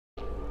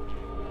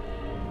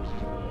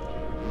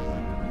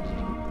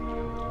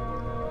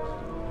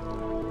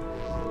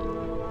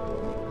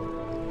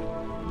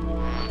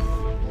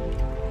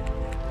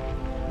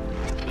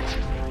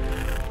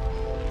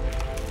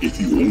If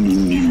you only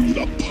knew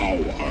the power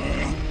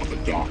of the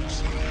dark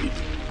side,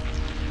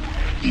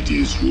 it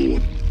is your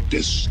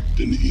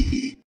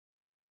destiny.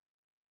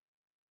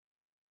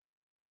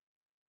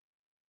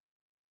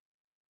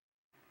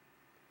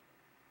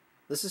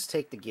 This is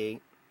Take the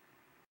Gate.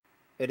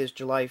 It is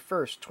July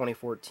 1st,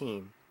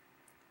 2014.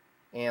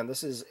 And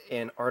this is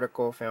an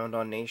article found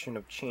on Nation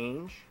of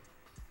Change.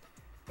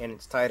 And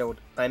it's titled,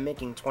 "I'm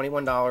making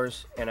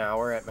 $21 an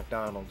hour at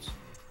McDonald's.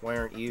 Why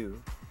aren't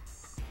you?"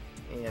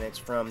 And it's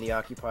from the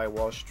Occupy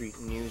Wall Street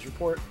News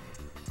Report.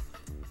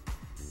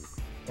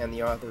 And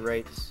the author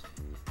writes,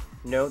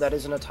 "No, that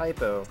isn't a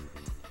typo.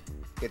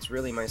 It's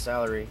really my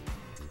salary.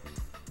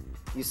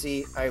 You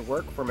see, I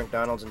work for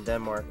McDonald's in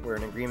Denmark, where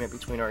an agreement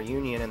between our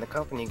union and the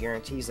company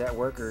guarantees that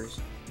workers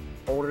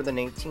older than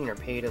 18 are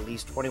paid at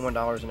least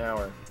 $21 an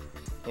hour.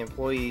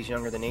 Employees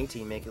younger than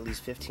 18 make at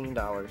least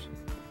 $15,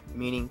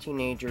 meaning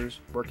teenagers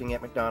working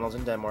at McDonald's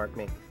in Denmark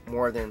make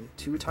more than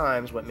 2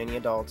 times what many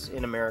adults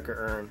in America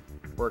earn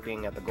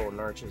working at the Golden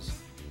Arches."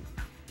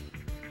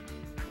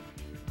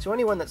 To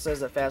anyone that says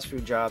that fast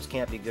food jobs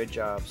can't be good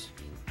jobs,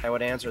 I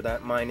would answer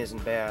that mine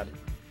isn't bad.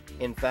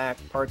 In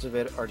fact, parts of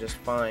it are just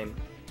fine.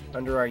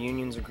 Under our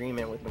union's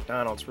agreement with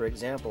McDonald's, for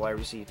example, I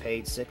receive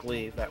paid sick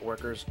leave that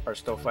workers are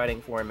still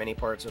fighting for in many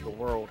parts of the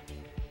world.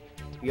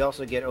 We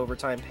also get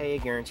overtime pay,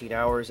 guaranteed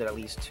hours, at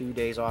least 2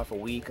 days off a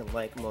week,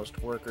 unlike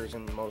most workers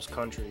in most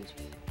countries.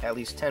 At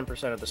least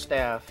 10% of the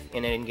staff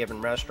in any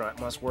given restaurant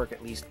must work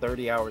at least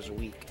 30 hours a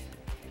week.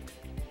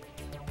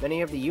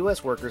 Many of the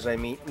U.S. workers I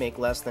meet make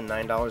less than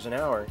 $9 an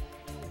hour.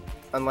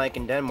 Unlike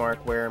in Denmark,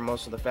 where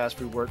most of the fast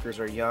food workers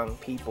are young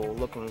people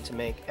looking to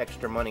make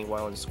extra money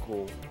while in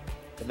school.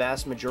 The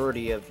vast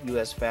majority of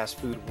U.S. fast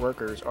food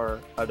workers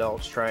are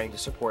adults trying to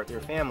support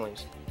their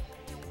families.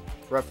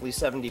 Roughly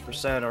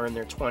 70% are in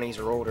their 20s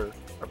or older,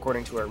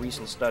 according to a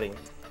recent study,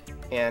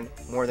 and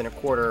more than a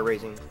quarter are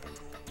raising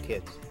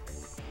kids.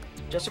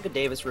 Jessica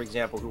Davis, for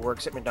example, who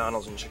works at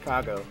McDonald's in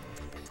Chicago,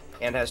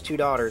 and has 2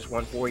 daughters,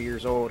 one 4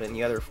 years old and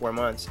the other 4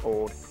 months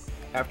old.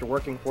 After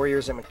working 4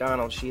 years at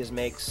McDonald's, she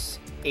makes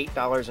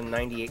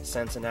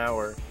 $8.98 an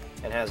hour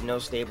and has no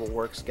stable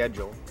work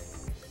schedule.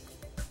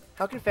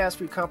 How can fast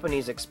food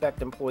companies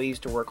expect employees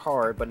to work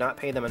hard but not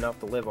pay them enough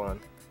to live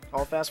on?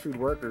 All fast food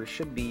workers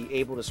should be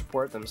able to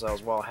support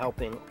themselves while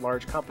helping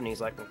large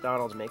companies like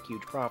McDonald's make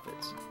huge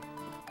profits.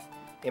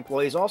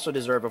 Employees also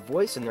deserve a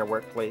voice in their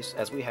workplace,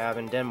 as we have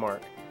in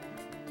Denmark.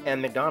 And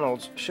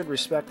McDonald's should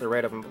respect the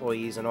right of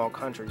employees in all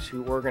countries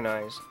who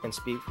organize and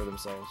speak for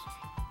themselves.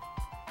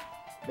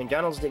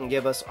 McDonald's didn't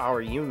give us our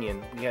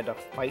union, we had to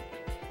fight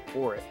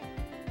for it.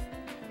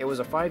 It was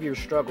a 5-year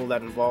struggle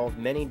that involved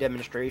many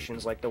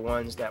demonstrations like the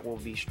ones that will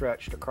be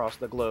stretched across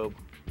the globe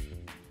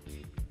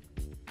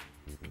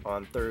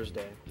on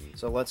Thursday.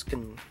 So let's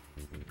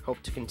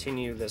hope to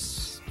continue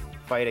this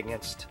fight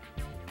against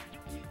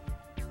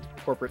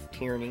corporate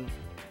tyranny,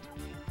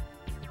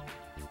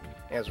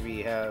 as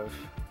we have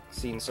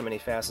seen so many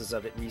facets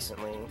of it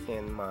recently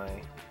in my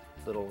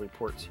little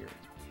reports here.